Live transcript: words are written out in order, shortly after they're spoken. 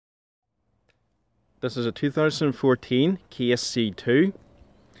This is a 2014 Kia Ceed 2.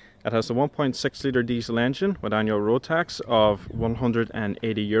 It has a 1.6 litre diesel engine with annual road tax of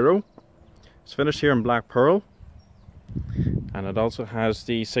 €180. It's finished here in black pearl, and it also has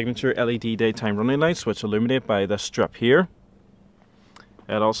the signature LED daytime running lights which illuminate by this strip here.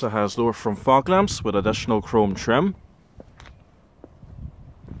 It also has lower front fog lamps with additional chrome trim.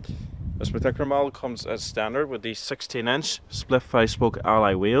 This particular model comes as standard with the 16-inch split 5-spoke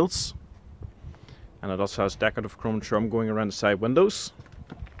alloy wheels, and it also has decorative chrome trim going around the side windows.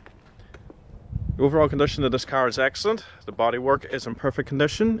 The overall condition of this car is excellent. The bodywork is in perfect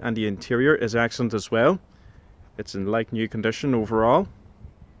condition and the interior is excellent as well. It's in like new condition overall.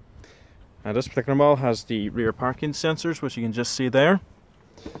 Now this particular model has the rear parking sensors, which you can just see there.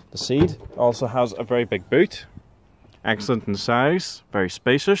 The Ceed also has a very big boot, excellent in size, very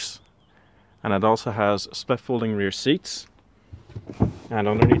spacious, and it also has split folding rear seats. And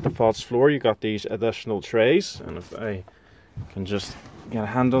underneath the false floor you got these additional trays, and if I can just get a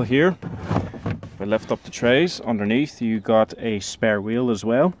handle here, if I lift up the trays, underneath you got a spare wheel as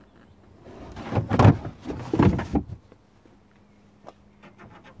well.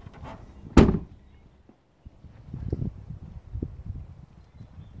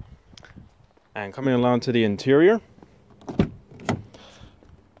 And coming along to the interior,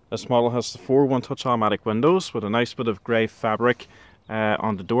 this model has the 4 one-touch automatic windows with a nice bit of grey fabric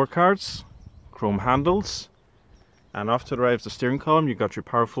on the door cards, chrome handles, and off to the right of the steering column you got your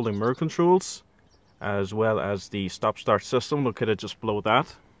power folding mirror controls, as well as the stop-start system located just below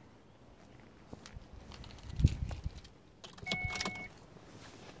that.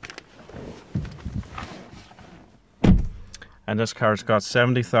 And this car's got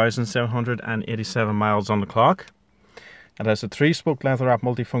 70,787 miles on the clock. It has a 3-spoke leather-wrapped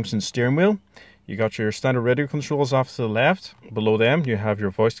multifunction steering wheel. You got your standard radio controls off to the left. Below them you have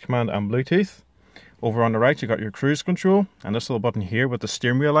your voice command and Bluetooth. Over on the right you got your cruise control, and this little button here with the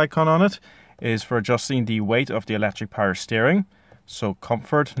steering wheel icon on it is for adjusting the weight of the electric power steering. So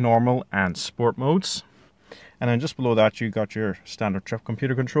comfort, normal and sport modes. And then just below that you got your standard trip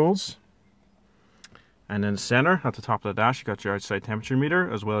computer controls. And in the center, at the top of the dash, you got your outside temperature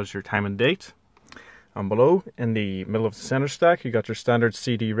meter as well as your time and date. And below, in the middle of the center stack, you got your standard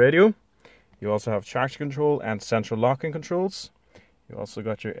CD radio. You also have traction control and central locking controls. You also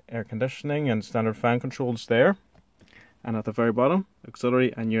got your air conditioning and standard fan controls there. And at the very bottom,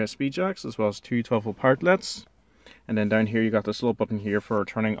 auxiliary and USB jacks, as well as 2 12-volt power outlets. And then down here, you got this little button here for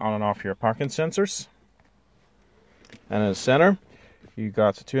turning on and off your parking sensors. And in the center, you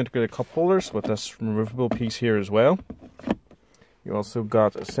got 2 integrated cup holders with this removable piece here as well. You also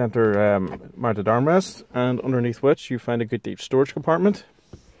got a center mounted armrest, and underneath which you find a good deep storage compartment.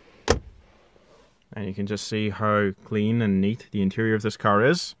 And you can just see how clean and neat the interior of this car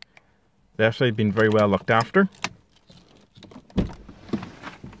is. Definitely been very well looked after.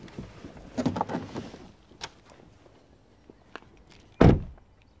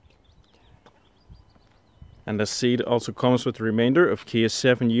 And this Ceed also comes with the remainder of Kia's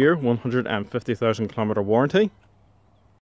 7-year, 150,000 kilometer warranty.